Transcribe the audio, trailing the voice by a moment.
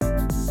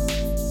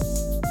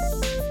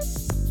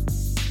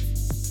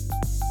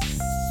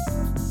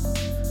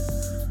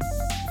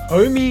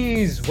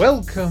Homies,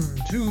 welcome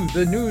to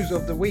the news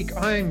of the week.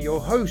 I'm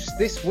your host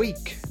this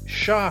week,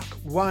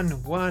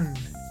 Shark11,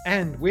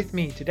 and with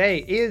me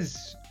today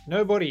is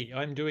nobody.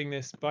 I'm doing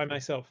this by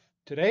myself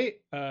today.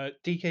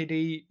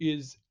 DKD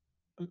is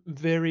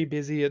very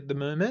busy at the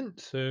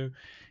moment, so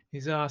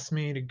he's asked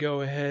me to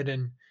go ahead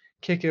and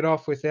kick it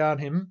off without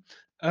him.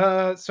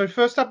 So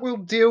first up, we'll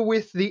deal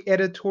with the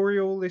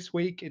editorial this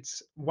week.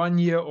 It's 1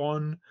 year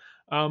on.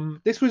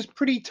 This was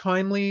pretty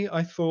timely,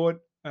 I thought.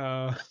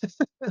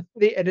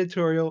 The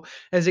editorial,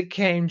 as it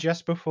came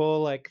just before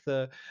like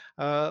the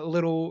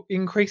little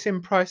increase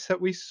in price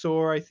that we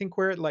saw. I think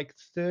we're at like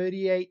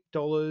 $38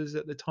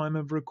 at the time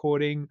of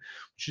recording,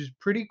 which is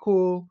pretty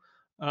cool.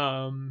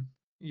 Um,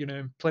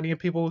 Plenty of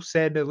people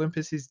said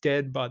Olympus is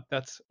dead, but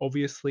that's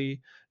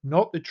obviously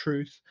not the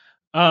truth.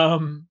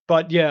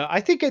 But yeah,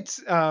 I think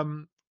it's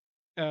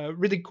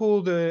really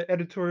cool. The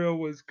editorial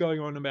was going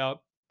on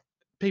about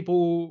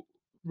people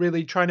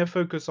really trying to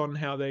focus on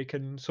how they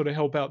can sort of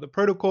help out the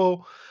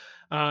protocol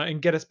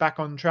and get us back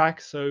on track.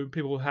 So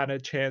people had a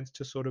chance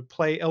to sort of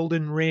play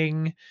Elden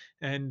Ring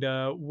and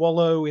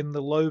wallow in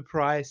the low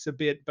price a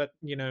bit, but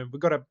we've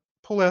got to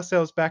pull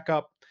ourselves back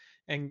up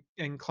and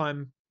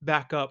climb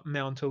back up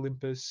Mount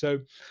Olympus. So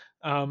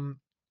um,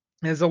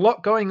 there's a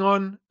lot going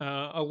on,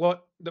 a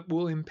lot that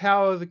will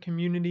empower the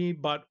community,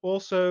 but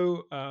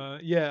also,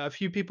 yeah, a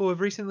few people have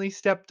recently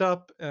stepped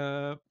up,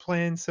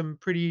 playing some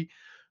pretty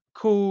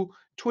cool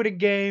Twitter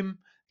game,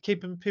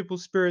 keeping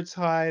people's spirits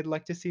high. I'd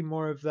like to see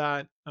more of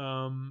that.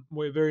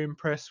 We're very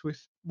impressed with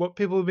what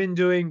people have been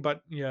doing,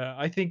 but yeah,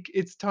 I think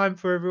it's time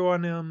for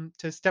everyone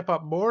to step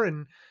up more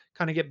and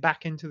kind of get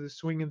back into the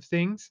swing of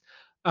things.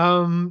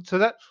 So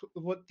that's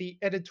what the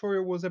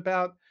editorial was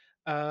about.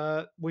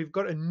 We've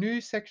got a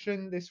new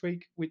section this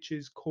week, which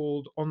is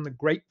called On the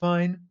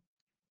Grapevine,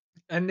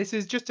 and this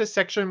is just a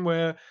section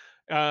where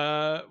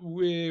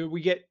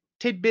we get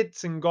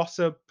tidbits and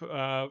gossip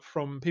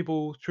from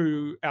people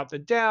throughout the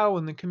DAO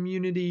and the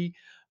community,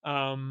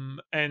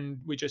 and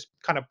we just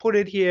kind of put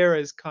it here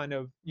as kind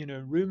of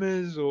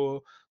rumors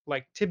or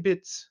like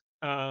tidbits,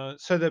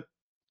 so that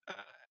uh,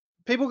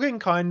 people can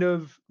kind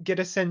of get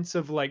a sense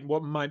of like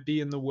what might be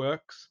in the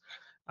works,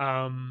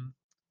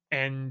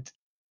 and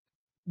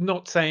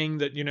not saying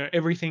that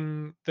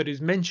everything that is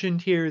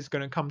mentioned here is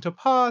going to come to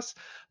pass,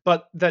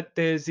 but that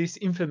there's this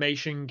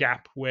information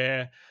gap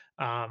where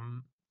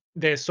um,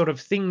 there's sort of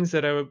things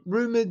that are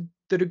rumored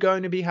that are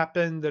going to be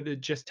happen that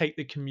would just take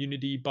the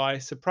community by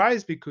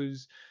surprise,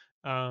 because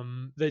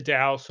the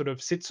DAO sort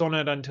of sits on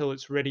it until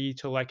it's ready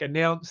to like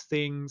announce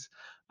things,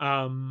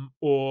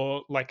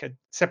 or like a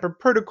separate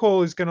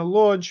protocol is going to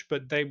launch,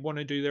 but they want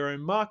to do their own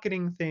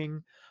marketing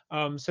thing.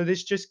 So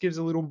this just gives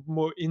a little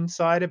more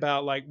insight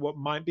about like what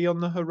might be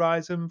on the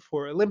horizon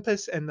for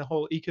Olympus and the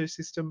whole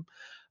ecosystem.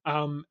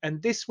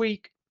 And this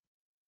week,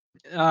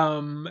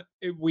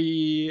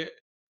 we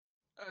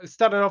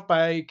started off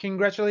by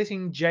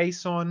congratulating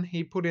Jason.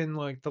 He put in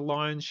like the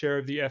lion's share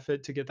of the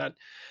effort to get that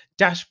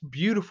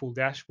beautiful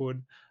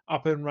dashboard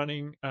up and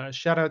running.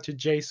 Shout out to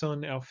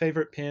Jason, our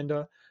favorite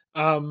panda.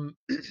 Um,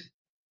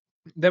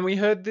 then we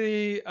heard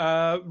the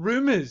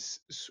rumors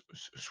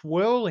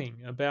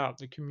swirling about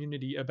the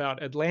community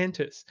about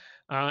Atlantis,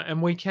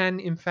 and we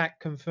can in fact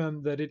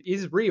confirm that it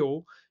is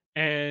real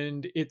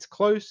and it's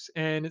close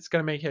and it's going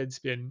to make heads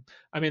spin.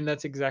 I mean,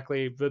 that's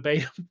exactly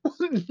verbatim what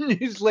the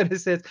newsletter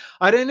says.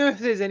 I don't know if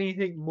there's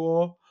anything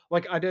more.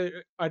 Like, I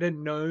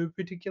don't know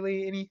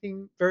particularly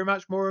anything very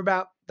much more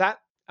about that.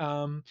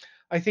 Um,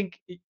 I think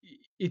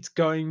it's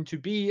going to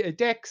be a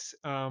DEX,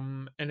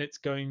 and it's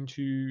going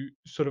to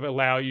sort of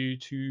allow you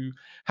to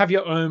have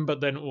your own,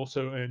 but then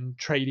also earn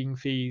trading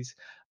fees,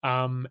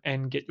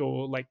 and get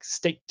your like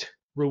staked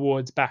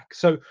rewards back.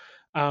 So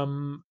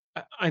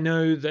I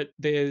know that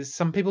there's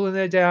some people in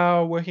their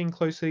DAO working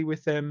closely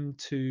with them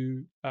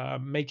to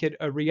make it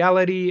a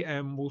reality,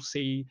 and we'll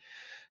see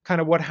kind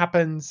of what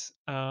happens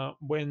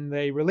when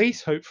they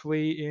release,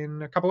 hopefully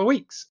in a couple of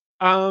weeks.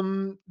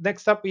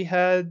 Next up, we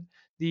had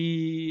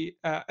the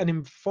an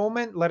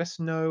informant let us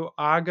know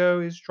Argo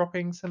is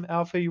dropping some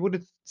alpha. You would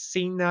have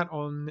seen that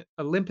on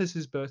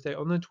Olympus's birthday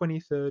on the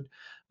 23rd.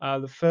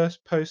 The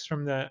first post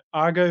from the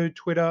Argo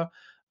Twitter.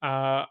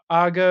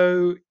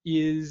 Argo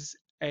is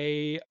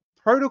a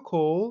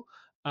protocol,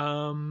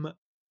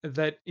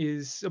 that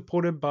is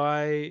supported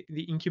by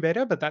the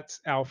incubator, but that's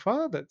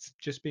alpha. That's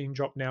just being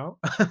dropped now.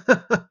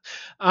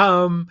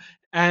 um,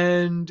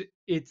 and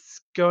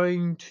it's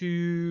going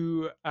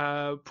to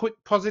put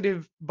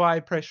positive buy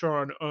pressure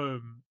on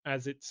Ohm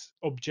as its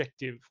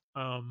objective.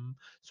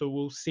 So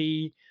we'll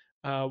see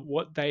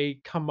what they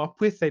come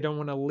up with. They don't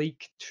want to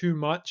leak too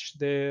much.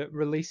 They're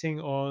releasing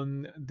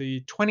on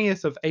the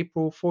 20th of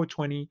April,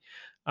 420.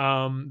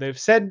 They've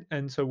said,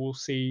 and so we'll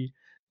see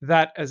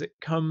that as it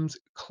comes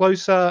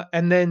closer.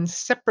 And then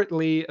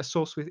separately, a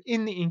source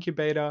within the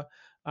incubator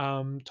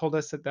told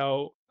us that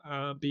they'll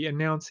be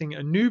announcing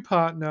a new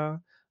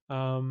partner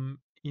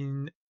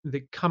in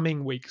the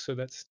coming week. So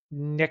that's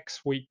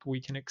next week. We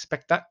can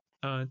expect that.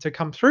 to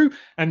come through,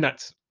 and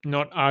that's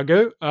not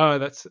Argo.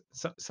 That's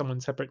someone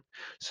separate.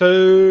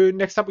 So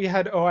next up we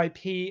had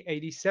OIP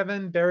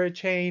 87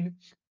 Berachain.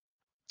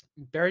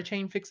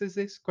 Berachain fixes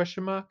this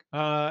question mark.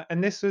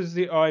 And this was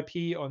the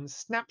OIP on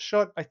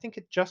Snapshot. I think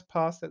it just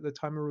passed at the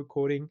time of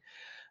recording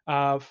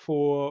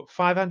for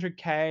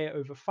 500k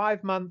over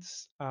 5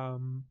 months.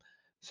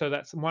 So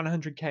that's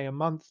 100k a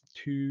month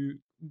to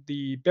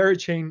the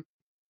Berachain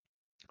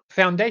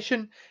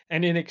Foundation,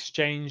 and in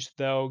exchange,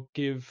 they'll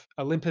give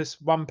Olympus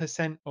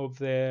 1% of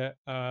their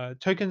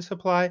token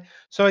supply.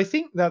 So I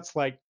think that's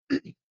like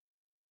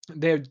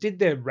they did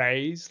their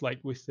raise like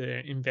with their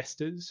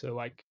investors, so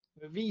like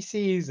the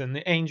VCs and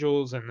the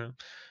angels and the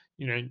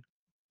you know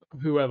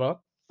whoever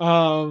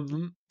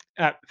um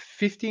at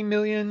 $50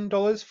 million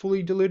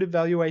fully diluted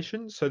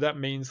valuation. So that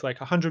means like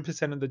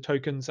 100% of the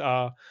tokens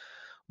are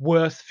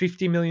worth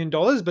 $50 million,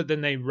 but then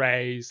they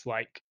raise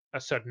like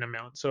a certain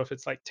amount. So if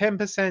it's like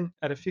 10%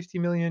 at a 50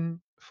 million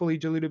fully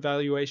diluted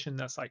valuation,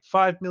 that's like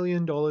 $5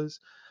 million.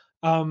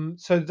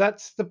 So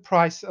that's the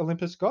price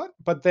Olympus got.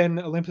 But then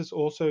Olympus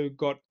also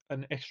got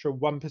an extra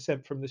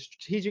 1% from the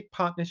Strategic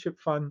Partnership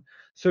Fund.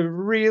 So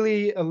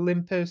really,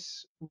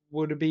 Olympus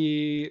would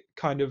be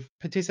kind of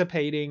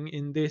participating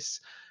in this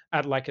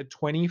at like a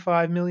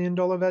 $25 million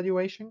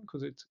valuation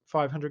because it's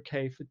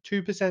 500k for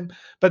 2%.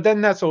 But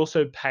then that's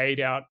also paid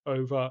out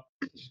over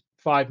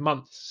 5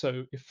 months.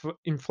 So if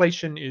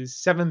inflation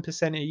is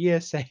 7% a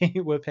year, say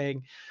we're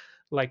paying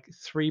like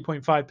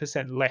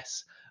 3.5%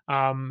 less.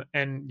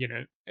 And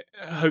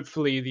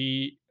hopefully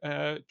the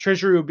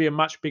treasury will be a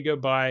much bigger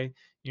by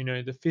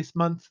the fifth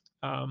month.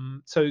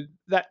 So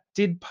that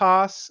did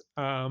pass.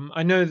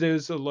 I know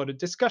there's a lot of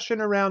discussion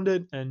around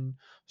it and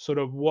sort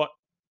of what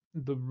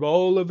the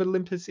role of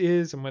Olympus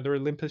is and whether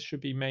Olympus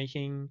should be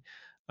making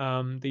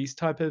these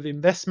type of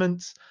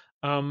investments.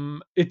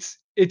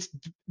 It's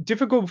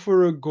difficult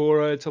for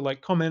Agora to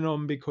like comment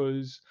on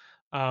because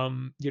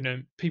some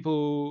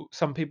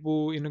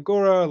people in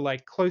Agora are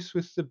like close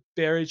with the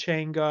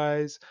Berachain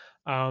guys.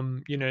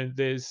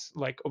 There's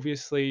like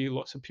obviously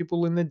lots of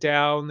people in the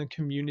DAO and the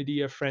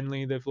community are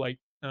friendly. They've like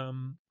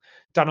done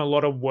a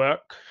lot of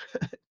work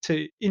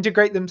to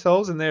integrate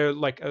themselves, and they're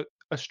like a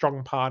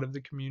strong part of the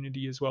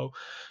community as well.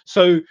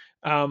 So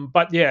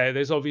but yeah,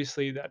 there's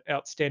obviously that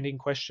outstanding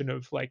question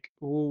of like,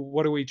 well,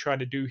 what are we trying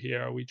to do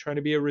here? Are we trying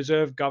to be a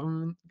reserve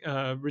government,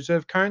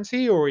 reserve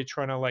currency, or are we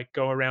trying to like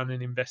go around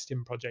and invest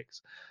in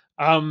projects?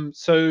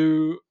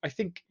 So I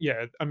think,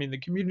 yeah, I mean, the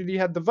community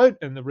had the vote,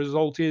 and the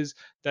result is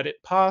that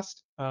it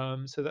passed.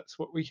 So that's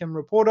what we can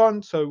report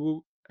on. So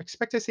we'll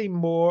expect to see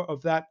more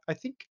of that. I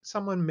think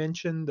someone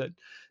mentioned that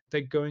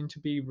they're going to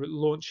be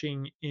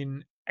launching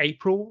in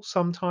April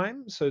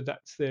sometime. So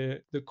that's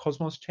the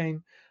Cosmos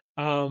chain.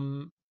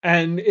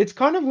 And it's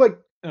kind of like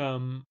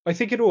I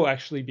think it will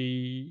actually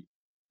be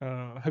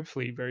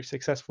hopefully very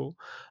successful.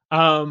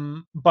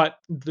 But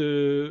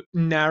the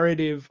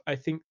narrative I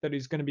think that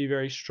is going to be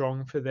very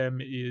strong for them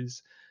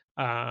is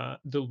the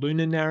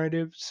Luna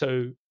narrative.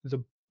 So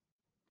the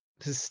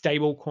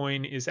stable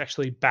coin is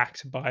actually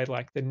backed by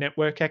like the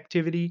network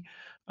activity.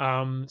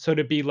 So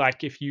to be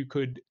like if you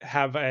could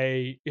have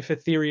if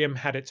Ethereum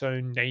had its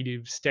own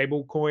native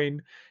stable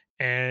coin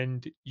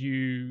and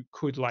you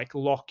could like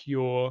lock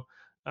your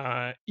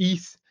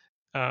ETH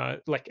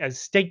like as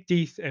staked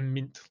ETH and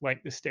mint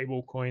like the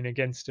stable coin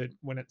against it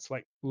when it's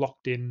like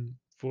locked in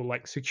for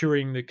like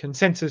securing the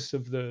consensus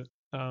of the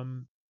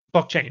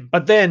blockchain.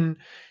 But then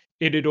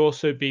it'd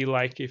also be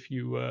like if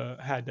you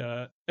had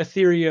a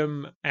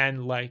Ethereum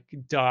and like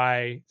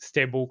DAI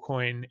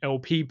stablecoin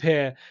LP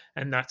pair,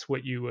 and that's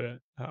what you were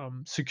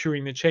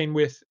securing the chain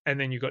with, and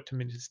then you got to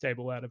mint a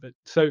stable out of it.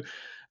 So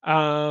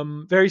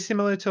very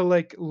similar to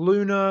like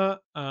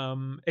Luna,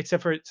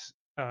 except for it's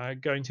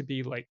going to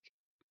be like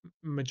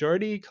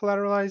majority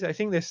collateralized. I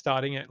think they're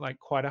starting at like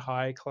quite a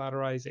high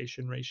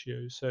collateralization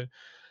ratio. So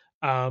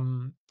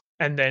um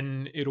and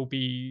then it'll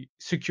be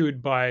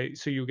secured by,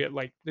 so you'll get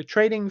like the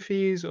trading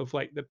fees of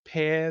like the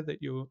pair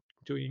that you're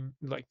doing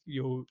like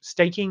your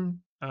staking,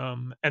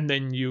 and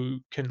then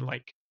you can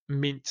like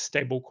mint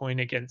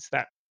stablecoin against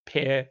that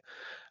pair.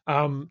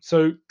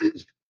 So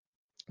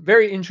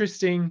very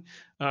interesting,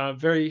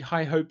 very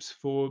high hopes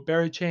for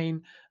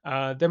Berachain.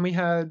 Then we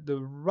had the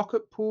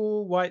Rocket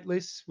Pool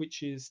whitelist,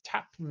 which is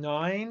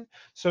TAP9.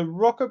 So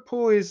Rocket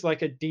Pool is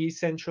like a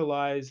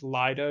decentralized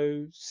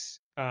Lido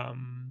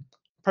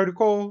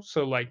protocol.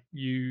 So like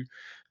you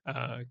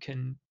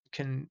can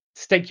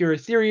stake your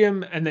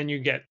Ethereum, and then you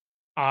get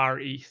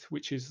RETH,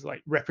 which is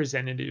like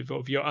representative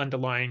of your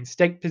underlying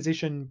stake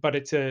position, but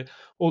it's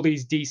all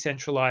these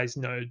decentralized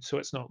nodes. So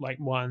it's not like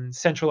one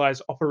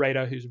centralized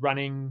operator who's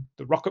running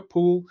the Rocket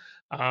Pool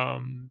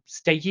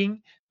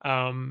staking.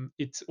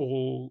 It's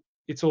all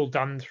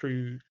done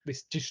through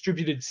this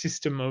distributed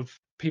system of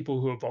people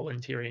who are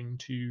volunteering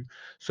to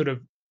sort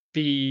of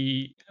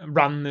be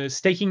run the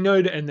staking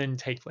node and then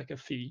take like a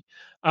fee.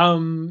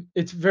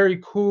 It's very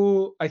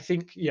cool. I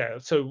think, yeah.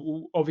 So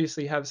we'll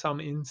obviously have some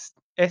in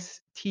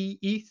ST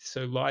ETH,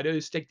 so Lido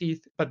staked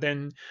ETH, but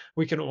then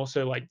we can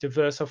also like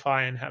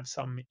diversify and have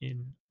some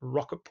in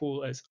Rocket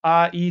Pool as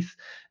R ETH.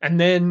 And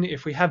then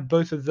if we have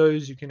both of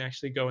those, you can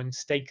actually go and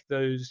stake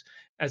those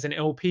as an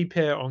LP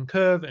pair on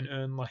Curve and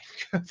earn like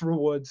Curve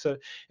rewards. So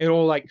it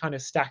all like kind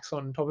of stacks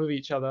on top of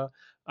each other.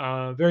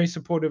 Very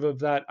supportive of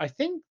that. I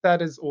think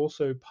that is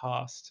also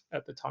passed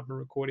at the time of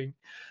recording.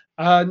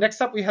 Next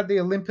up, we had the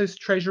Olympus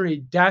Treasury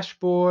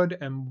dashboard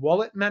and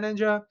wallet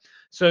manager.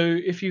 So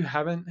if you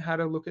haven't had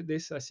a look at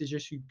this, I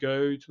suggest you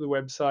go to the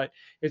website.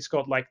 It's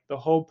got like the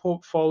whole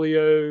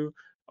portfolio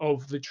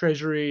of the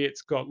treasury.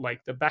 It's got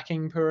like the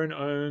backing per an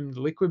ohm,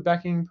 the liquid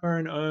backing per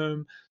an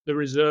ohm, the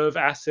reserve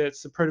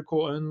assets, the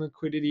protocol owned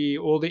liquidity,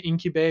 all the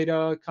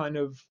incubator kind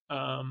of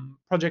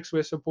projects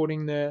we're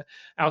supporting there,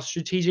 our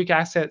strategic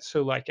assets,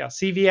 so like our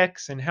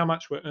CVX and how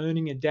much we're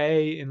earning a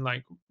day in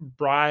like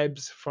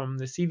bribes from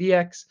the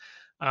CVX,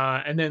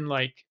 and then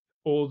like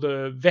all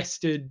the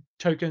vested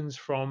tokens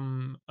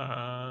from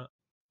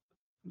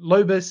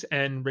Lobus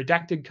and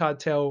Redacted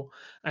Cartel,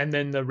 and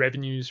then the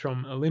revenues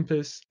from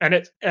Olympus, and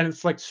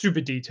it's like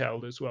super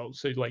detailed as well.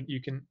 So like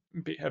you can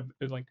have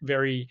like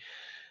very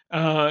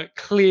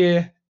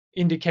clear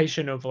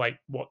indication of like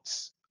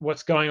what's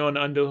going on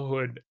under the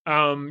hood.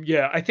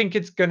 Yeah, I think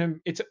it's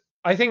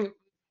I think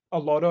a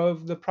lot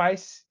of the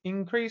price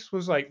increase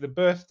was like the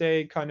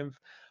birthday kind of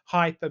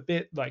hype a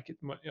bit, like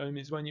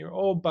is 1 year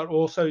old, but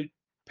also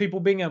people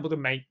being able to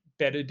make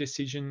better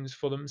decisions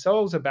for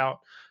themselves about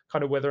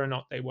kind of whether or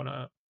not they want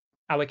to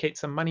allocate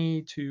some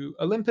money to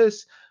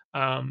Olympus,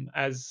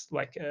 as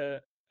like a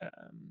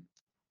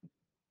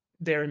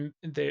they're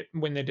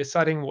when they're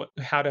deciding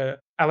how to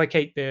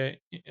allocate their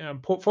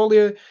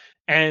portfolio.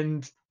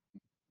 And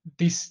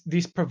this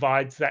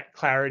provides that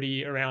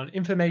clarity around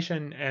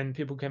information, and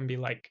people can be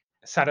like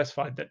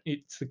satisfied that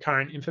it's the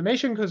current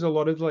information, because a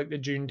lot of like the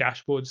June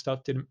dashboard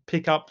stuff didn't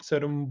pick up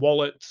certain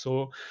wallets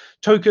or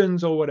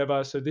tokens or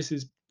whatever. So this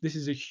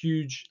is a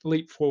huge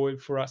leap forward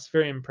for us.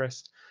 Very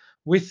impressed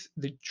with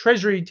the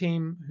treasury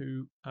team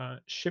who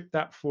shipped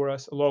that for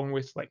us, along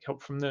with like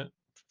help from the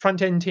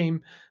front end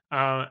team,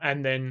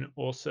 and then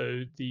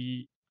also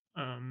the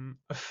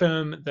a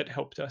firm that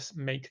helped us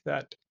make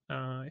that.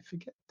 I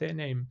forget their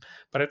name,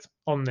 but it's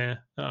on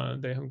there.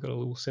 They have got a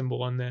little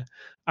symbol on there.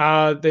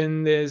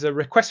 Then there's a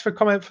request for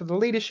comment for the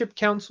Leadership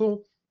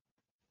Council.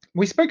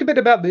 We spoke a bit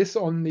about this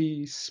on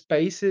the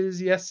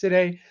spaces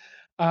yesterday.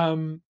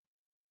 Um,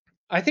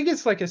 I think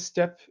it's like a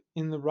step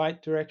in the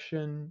right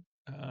direction.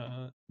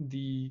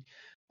 The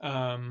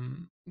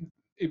um,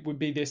 it would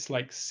be this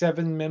like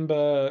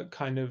 7-member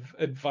kind of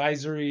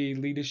advisory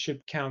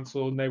leadership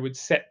council, and they would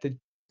set the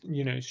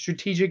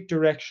strategic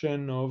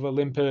direction of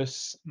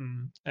Olympus,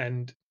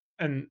 and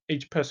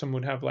each person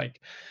would have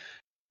like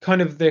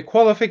kind of their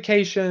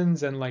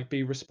qualifications and like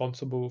be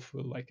responsible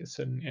for like a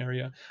certain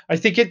area. I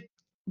think it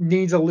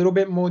needs a little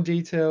bit more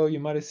detail. You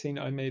might have seen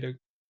I made a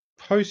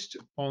post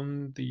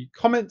on the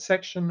comment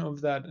section of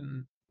that,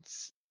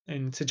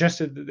 and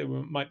suggested that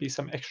might be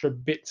some extra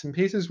bits and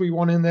pieces we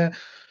want in there.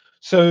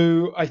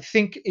 So I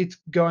think it's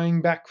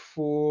going back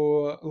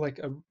for like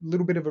a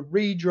little bit of a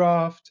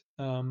redraft.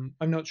 I'm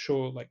not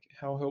sure like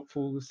how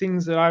helpful the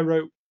things that I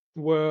wrote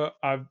were.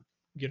 I've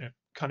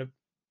kind of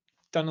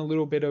done a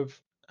little bit of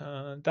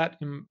that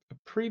in a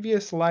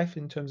previous life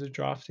in terms of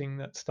drafting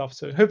that stuff.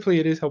 So hopefully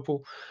it is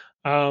helpful.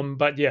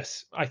 But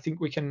yes, I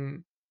think we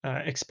can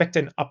expect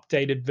an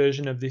updated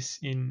version of this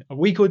in a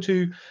week or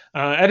two.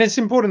 And it's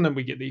important that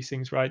we get these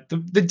things right. The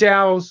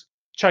DAO's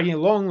chugging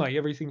along, like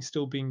everything's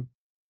still being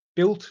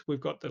built. We've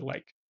got the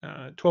like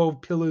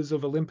 12 pillars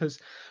of Olympus,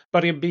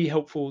 but it'd be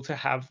helpful to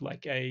have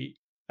like a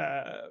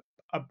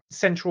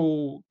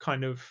central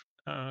kind of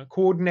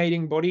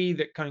coordinating body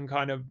that can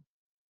kind of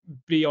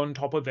be on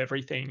top of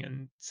everything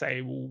and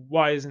say, well,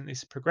 why isn't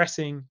this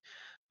progressing?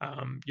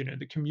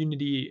 The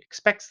community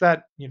expects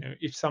that.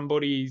 If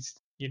somebody's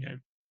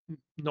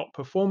not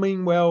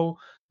performing well,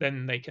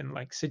 then they can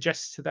like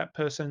suggest to that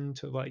person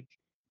to like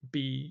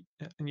be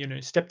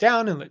step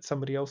down and let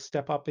somebody else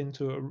step up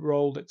into a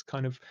role that's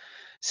kind of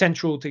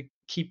central to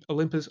keep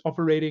Olympus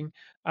operating.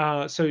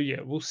 So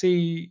yeah, we'll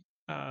see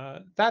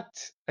that.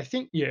 I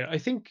think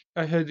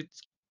I heard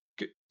it's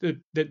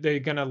that they're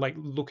gonna like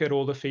look at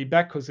all the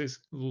feedback, because there's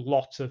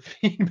lots of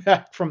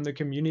feedback from the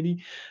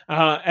community.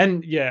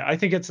 And yeah, I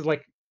think it's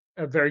like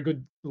a very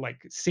good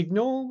like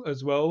signal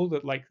as well,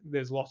 that like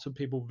there's lots of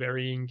people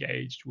very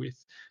engaged with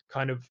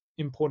kind of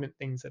important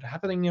things that are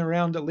happening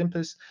around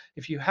Olympus.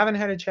 If you haven't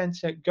had a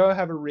chance yet, go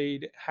have a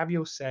read, have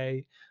your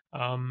say.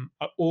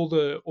 All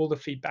the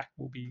feedback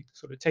will be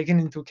sort of taken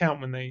into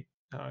account when they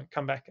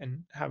come back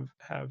and have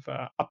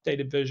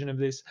updated version of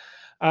this.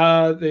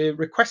 The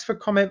request for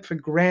comment for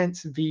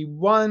grants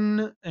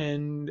v1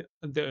 and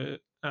the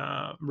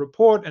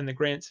report and the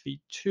grants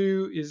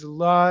v2 is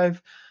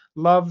live.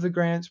 Love the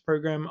grants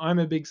program. I'm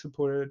a big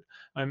supporter.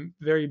 I'm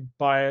very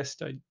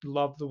biased. I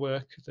love the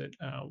work that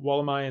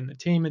Wallamai and the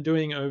team are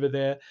doing over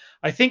there.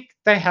 I think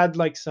they had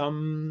like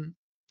some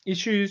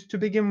issues to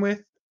begin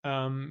with.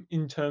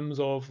 in terms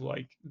of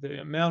like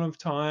the amount of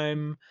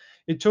time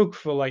it took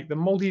for like the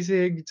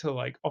multisig to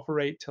like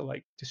operate to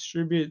like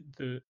distribute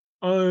the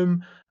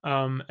ohm,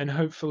 and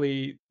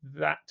hopefully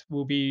that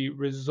will be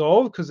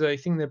resolved because I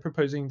think they're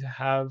proposing to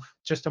have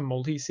just a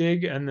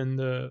multisig and then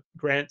the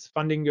grants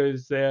funding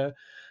goes there,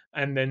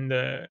 and then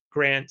the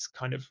grants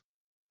kind of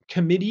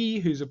committee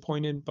who's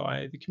appointed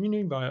by the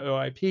community by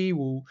OIP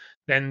will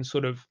then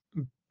sort of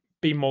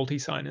be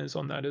multi-signers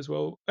on that as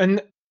well.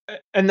 And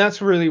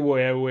that's really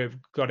where we've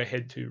got to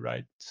head to,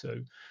 right? So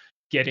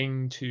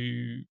getting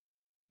to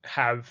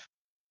have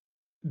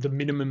the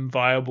minimum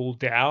viable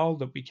DAO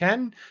that we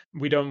can.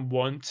 We don't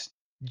want,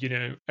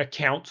 a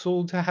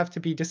council to have to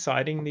be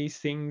deciding these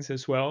things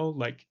as well,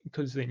 like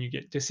because then you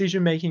get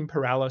decision making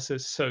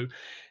paralysis. So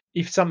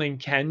if something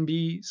can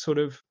be sort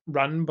of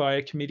run by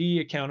a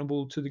committee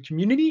accountable to the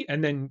community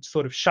and then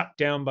sort of shut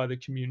down by the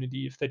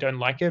community if they don't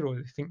like it or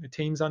they think the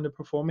team's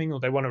underperforming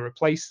or they want to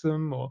replace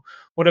them or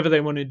whatever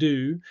they want to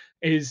do,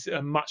 is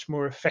much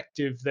more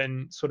effective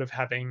than sort of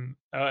having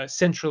a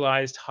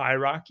centralized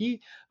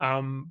hierarchy.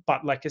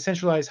 But like a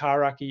centralized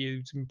hierarchy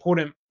is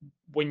important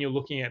when you're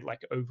looking at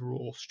like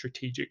overall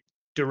strategic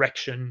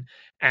direction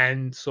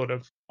and sort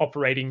of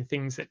operating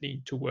things that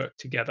need to work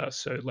together.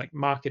 So like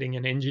marketing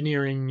and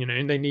engineering,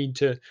 and they need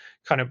to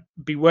kind of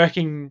be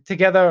working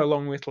together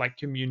along with like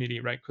community,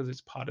 right? Because it's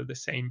part of the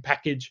same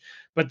package.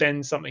 But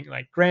then something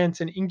like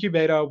grants and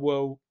incubator,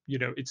 well,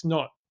 it's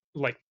not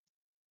like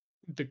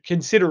the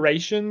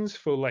considerations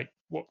for like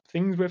what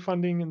things we're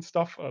funding and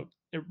stuff are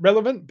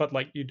irrelevant, but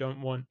like you don't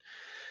want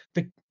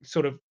the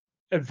sort of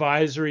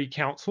advisory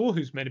council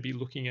who's meant to be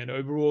looking at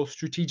overall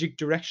strategic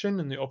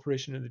direction and the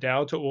operation of the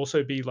DAO to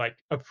also be like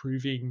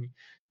approving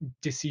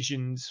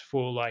decisions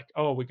for like,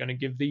 oh, we're going to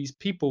give these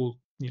people,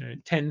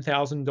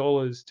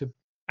 $10,000 to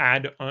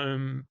add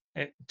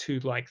to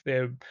like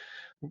their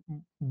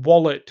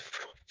wallet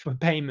for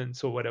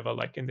payments or whatever,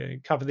 like, and they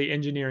cover the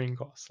engineering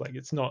costs. Like,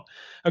 it's not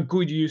a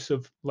good use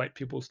of like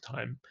people's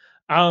time.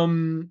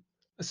 Um,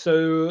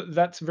 so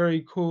that's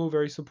very cool,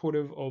 very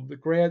supportive of the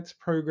grants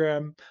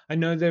program. I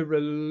know they're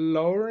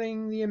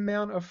lowering the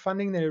amount of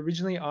funding they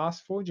originally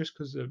asked for just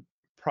because the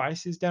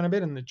price is down a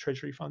bit and the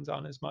treasury funds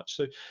aren't as much.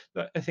 So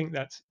I think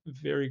that's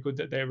very good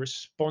that they're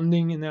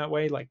responding in that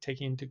way, like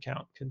taking into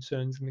account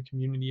concerns in the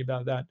community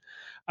about that.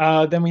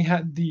 Then we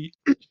had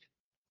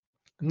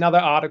another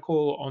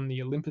article on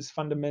the Olympus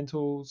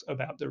fundamentals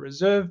about the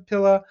reserve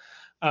pillar.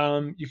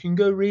 You can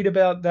go read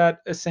about that.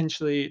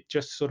 Essentially, it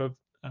just sort of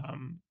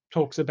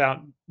talks about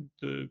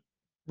the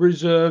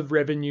reserve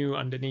revenue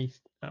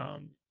underneath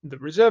the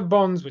reserve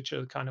bonds, which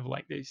are kind of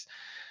like these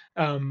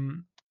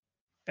um,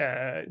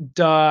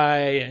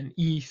 DAI and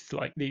ETH,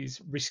 like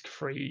these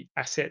risk-free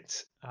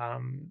assets.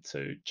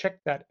 So check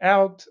that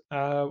out.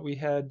 We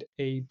had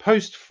a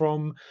post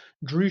from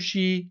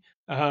Drushi,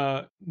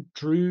 uh,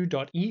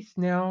 Drew.eth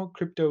now,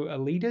 crypto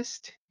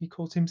elitist, he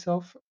calls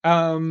himself.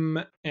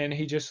 And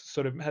he just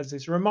sort of has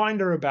this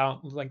reminder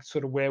about like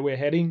sort of where we're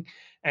heading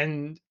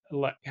and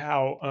like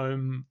how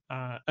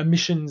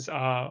emissions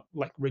are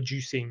like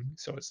reducing.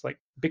 So it's like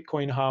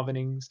Bitcoin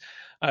halvenings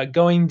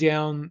going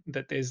down,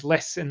 that there's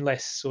less and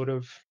less sort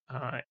of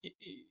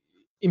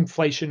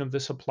inflation of the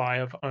supply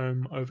of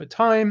ohm over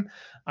time.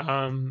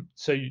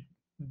 So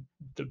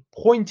the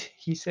point,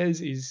 he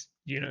says, is,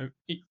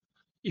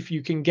 if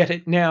you can get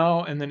it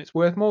now and then it's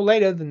worth more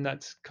later, then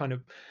that's kind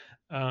of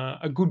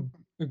a good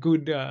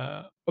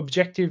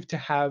objective to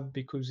have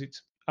because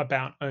it's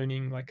about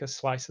owning like a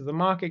slice of the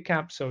market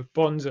cap. So if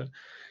bonds are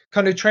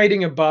kind of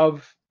trading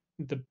above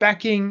the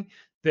backing,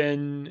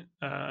 then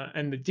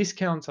and the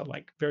discounts are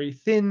like very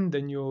thin,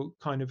 then you're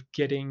kind of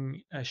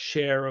getting a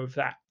share of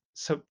that.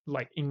 So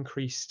like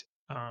increased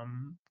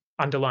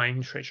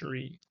underlying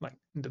treasury, like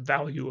the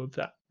value of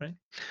that, right?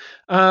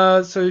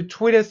 So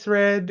Twitter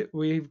thread,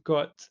 we've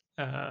got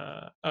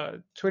a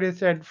Twitter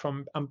thread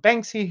from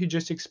Banksy who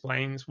just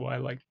explains why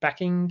like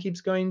backing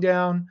keeps going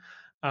down.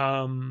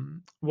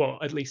 Well,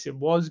 at least it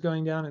was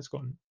going down. It's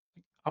gone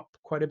up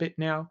quite a bit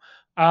now.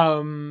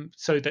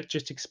 So that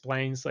just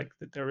explains like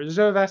that the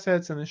reserve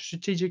assets and the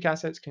strategic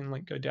assets can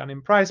like go down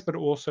in price, but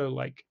also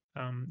like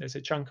there's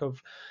a chunk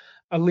of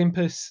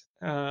Olympus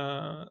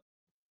owned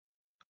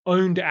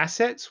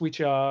assets, which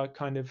are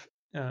kind of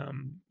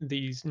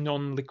these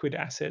non-liquid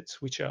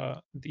assets, which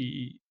are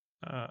the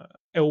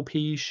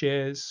LP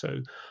shares, so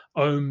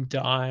Ohm,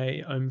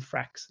 DAI, Ohm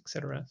Frax,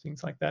 etc.,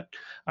 things like that.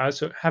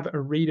 So have a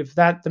read of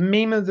that. The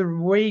meme of the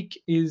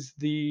week is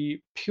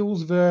the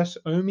Pillsverse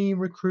Omi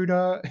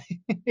recruiter.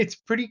 It's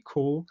pretty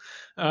cool.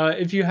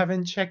 If you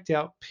haven't checked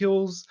out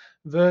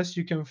Pillsverse,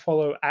 you can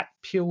follow at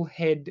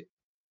Pillhead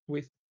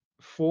with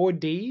 4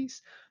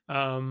 Ds.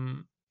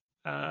 Um,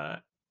 uh,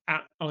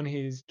 on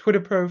his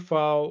Twitter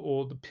profile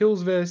or the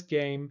Pillsverse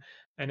game,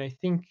 and I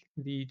think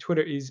the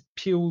Twitter is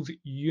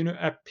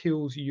at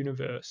Pills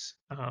Universe.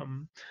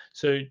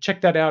 So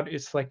check that out.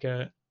 It's like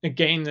a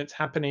game that's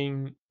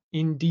happening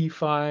in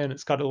DeFi, and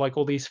it's got like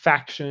all these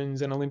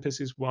factions, and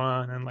Olympus is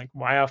one, and like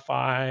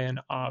YFI and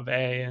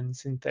Aave and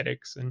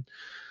Synthetics, and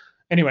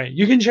Anyway,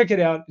 you can check it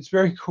out. It's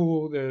very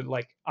cool. The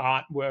like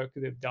artwork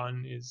they've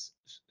done is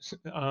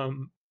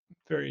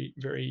very,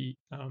 very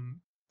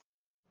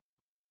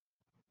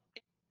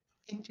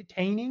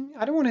entertaining.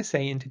 I don't want to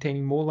say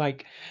entertaining, more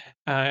like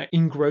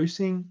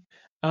engrossing.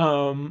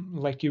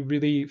 Like you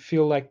really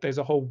feel like there's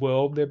a whole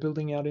world they're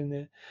building out in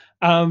there.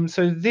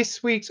 So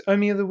this week's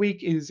Omi of the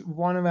Week is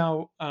one of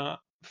our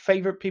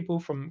favorite people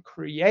from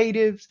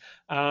creatives,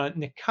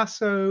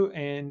 Nikaso,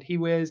 and he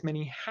wears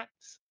many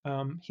hats.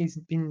 He's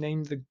been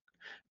named the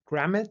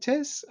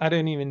Grammatis. I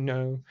don't even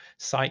know.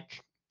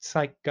 Psych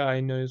guy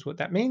knows what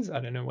that means. I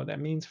don't know what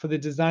that means for the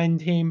design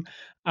team.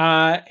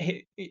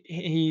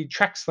 He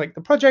tracks like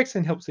the projects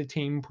and helps the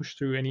team push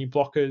through any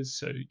blockers.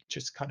 So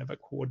just kind of a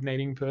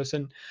coordinating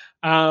person.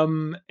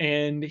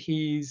 And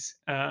he's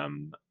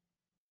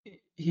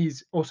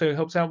also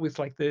helps out with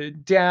like the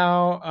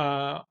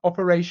DAO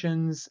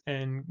operations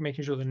and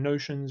making sure the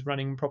Notion's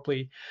running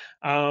properly.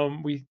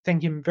 We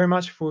thank him very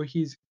much for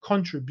his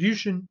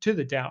contribution to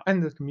the DAO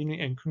and the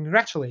community, and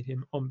congratulate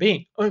him on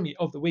being Omi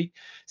of the Week.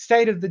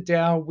 State of the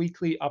DAO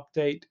weekly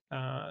update.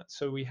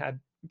 So we had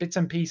bits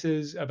and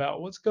pieces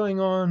about what's going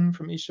on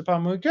from each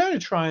department. We're going to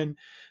try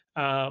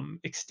and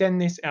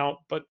extend this out,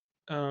 but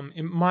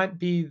it might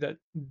be that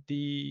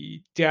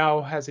the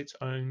DAO has its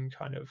own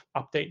kind of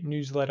update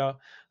newsletter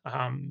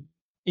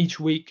each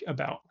week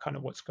about kind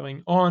of what's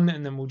going on,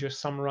 and then we'll just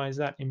summarize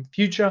that in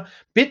future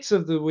bits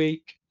of the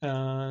week.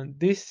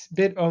 This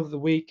bit of the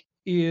week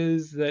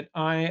is that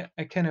I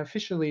can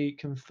officially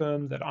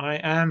confirm that I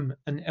am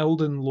an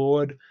Elden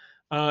Lord.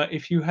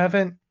 If you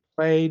haven't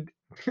played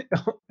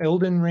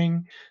Elden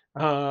Ring,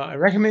 I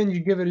recommend you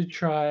give it a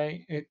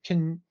try. It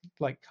can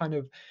like kind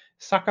of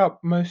suck up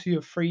most of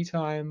your free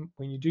time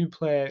when you do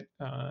play it.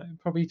 It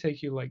probably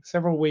take you like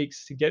several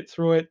weeks to get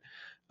through it.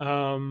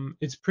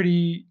 It's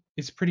pretty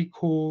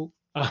cool.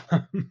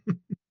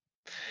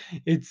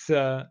 It's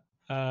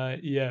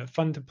yeah,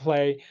 fun to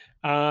play.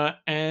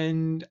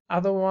 And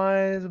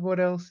otherwise, what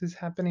else is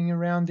happening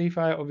around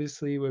DeFi?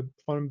 Obviously, we're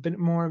on a bit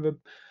more of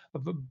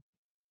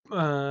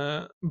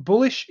a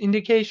bullish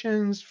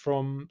indications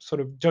from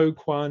sort of Do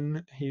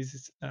Kwon.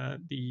 He's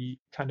the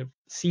kind of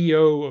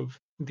CEO of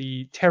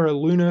the Terra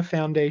Luna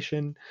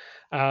Foundation.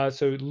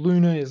 So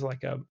Luna is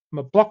like a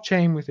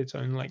blockchain with its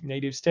own like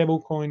native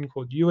stablecoin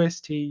called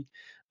UST.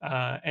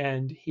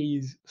 And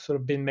he's sort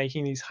of been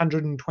making these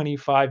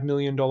 $125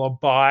 million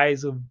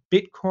buys of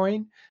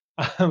Bitcoin,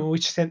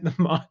 which sent the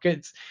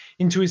markets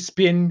into a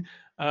spin.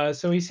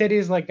 So he said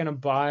he's like going to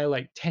buy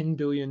like $10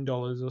 billion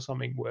or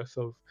something worth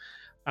of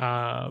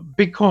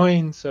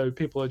Bitcoin. So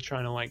people are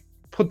trying to like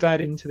put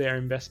that into their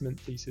investment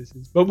theses,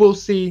 but we'll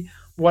see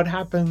what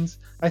happens.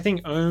 I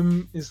think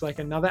Ohm is like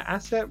another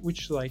asset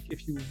which, like,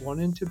 if you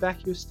wanted to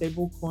back your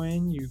stable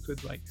coin, you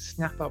could like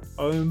snap up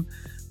Ohm.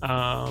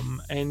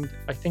 And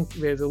I think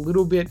there's a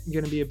little bit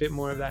going to be a bit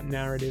more of that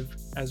narrative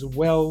as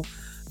well.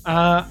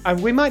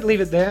 We might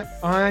leave it there.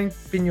 I've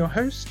been your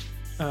host,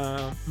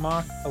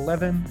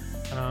 Mark11,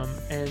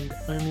 and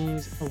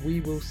Omis.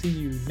 We will see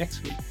you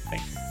next week.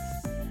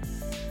 Thanks.